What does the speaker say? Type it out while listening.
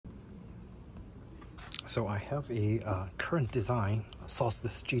So I have a current design,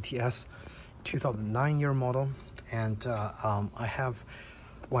 Solstice GTS 2009 year model, and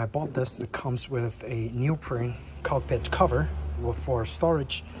when I bought this, it comes with a neoprene cockpit cover for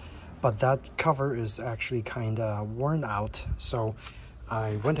storage, but that cover is actually kind of worn out. So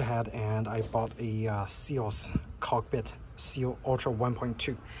I went ahead and I bought a Seals cockpit, Seal Ultra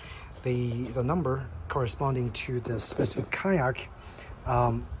 1.2. The number corresponding to the specific kayak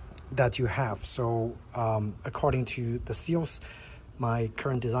that you have. So according to the Seals, my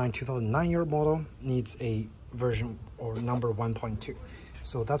current design 2009 year model needs a version or number 1.2.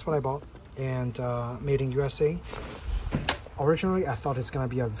 So that's what I bought, and made in USA. Originally I thought it's gonna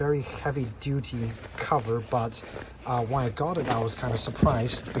be a very heavy duty cover, but when I got it I was kind of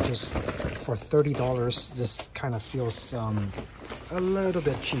surprised, because for $30 this kind of feels a little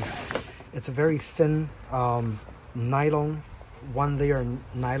bit cheap. It's a very thin nylon, one layer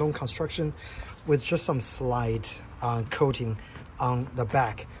nylon construction with just some slide coating on the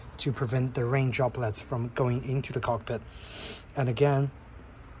back to prevent the rain droplets from going into the cockpit. And again,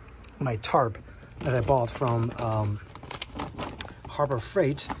 my tarp that I bought from Harbor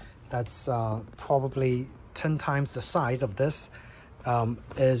Freight, that's probably 10 times the size of this,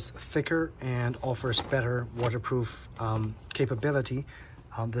 is thicker and offers better waterproof capability.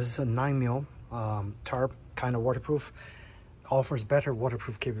 This is a 9mm tarp, kind of waterproof, offers better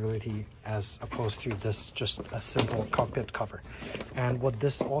waterproof capability as opposed to this just a simple cockpit cover. And what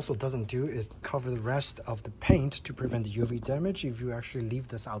this also doesn't do is cover the rest of the paint to prevent UV damage if you actually leave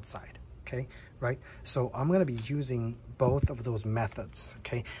this outside. Okay, right? So I'm going to be using both of those methods.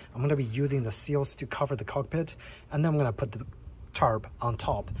 Okay, I'm going to be using the seals to cover the cockpit, and then I'm going to put the tarp on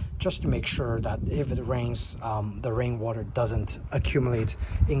top just to make sure that if it rains, the rainwater doesn't accumulate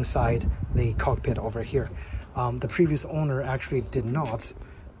inside the cockpit over here. The previous owner actually did not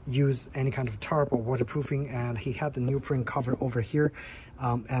use any kind of tarp or waterproofing, and he had the neoprene cover over here,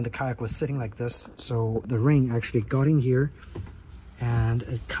 and the kayak was sitting like this, so the rain actually got in here and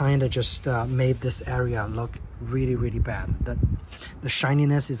it kind of just made this area look really bad. That the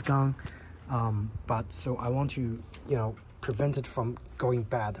shininess is gone, but so I want to prevent it from going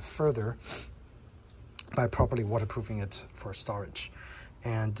bad further by properly waterproofing it for storage.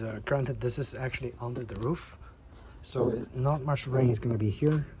 And granted, this is actually under the roof, so not much rain is going to be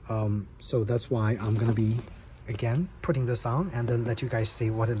here, so that's why I'm going to be again putting this on and then let you guys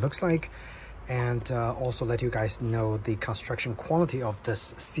see what it looks like, and also let you guys know the construction quality of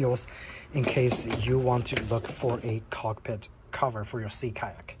this Seals in case you want to look for a cockpit cover for your sea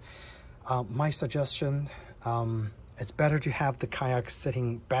kayak. My suggestion, it's better to have the kayak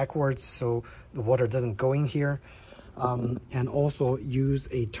sitting backwards so the water doesn't go in here. And also use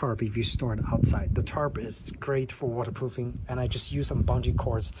a tarp if you store it outside. The tarp is great for waterproofing, and I just use some bungee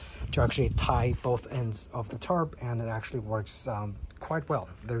cords to actually tie both ends of the tarp, and it actually works quite well.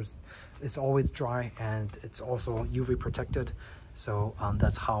 It's always dry and it's also UV protected, so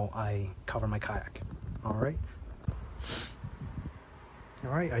that's how I cover my kayak. All right,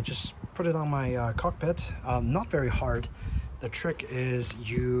 I just put it on my cockpit. Not very hard. The trick is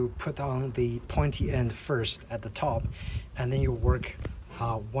you put on the pointy end first at the top, and then you work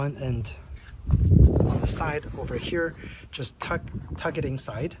one end on the side over here. Just tuck it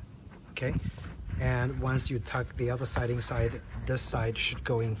inside, okay? And once you tuck the other side inside, this side should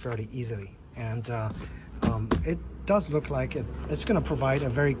go in fairly easily. And it does look like it's going to provide a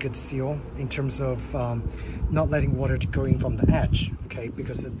very good seal in terms of not letting water go in from the edge, okay?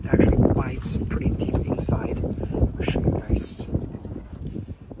 Because it actually bites pretty deep inside. I'll show you guys.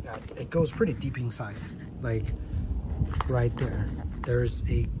 Yeah, it goes pretty deep inside, like right there. There's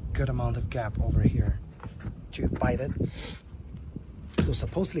a good amount of gap over here to bite it. So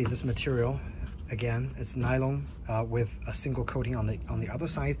supposedly this material, again, it's nylon with a single coating on the other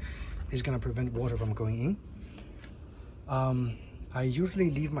side, is going to prevent water from going in. I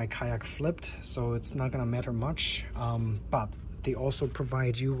usually leave my kayak flipped, so it's not going to matter much, but they also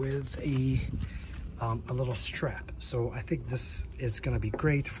provide you with a little strap. So I think this is going to be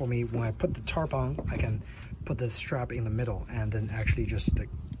great for me. When I put the tarp on, I can put the strap in the middle and then actually just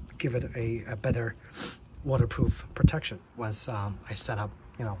give it a better waterproof protection once I set up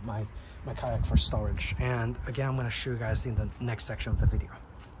my kayak for storage. And again, I'm going to show you guys in the next section of the video.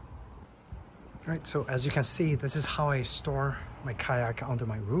 Right, so as you can see, this is how I store my kayak under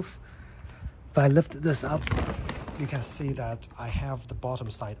my roof. If I lift this up, you can see that I have the bottom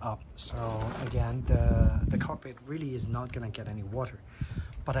side up. So again, the cockpit really is not going to get any water.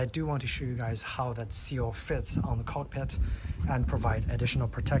 but I do want to show you guys how that seal fits on the cockpit and provide additional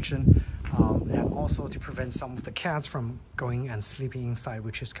protection, and also to prevent some of the cats from going and sleeping inside,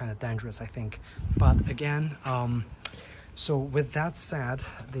 which is kind of dangerous, I think. But again, so with that said,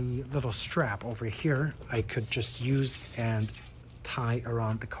 the little strap over here I could just use and tie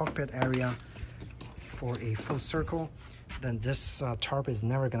around the cockpit area for a full circle. Then this tarp is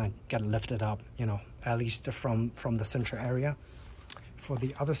never gonna get lifted up, you know, at least from the center area. For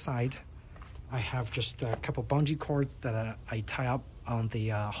the other side, I have just a couple bungee cords that I tie up on the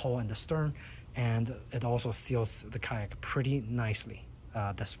hull and the stern, and it also seals the kayak pretty nicely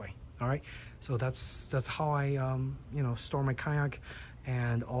this way. All right, so that's how I you know, store my kayak,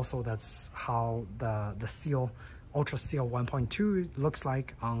 and also that's how the seal, Ultra Seal 1.2 looks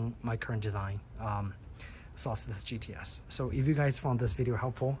like on my current design. Sauceless GTS. So if you guys found this video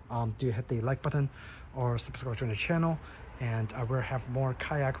helpful, do hit the like button or subscribe to the channel, and I will have more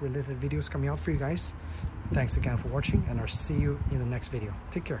kayak related videos coming out for you guys. Thanks again for watching, and I'll see you in the next video.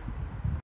 Take care.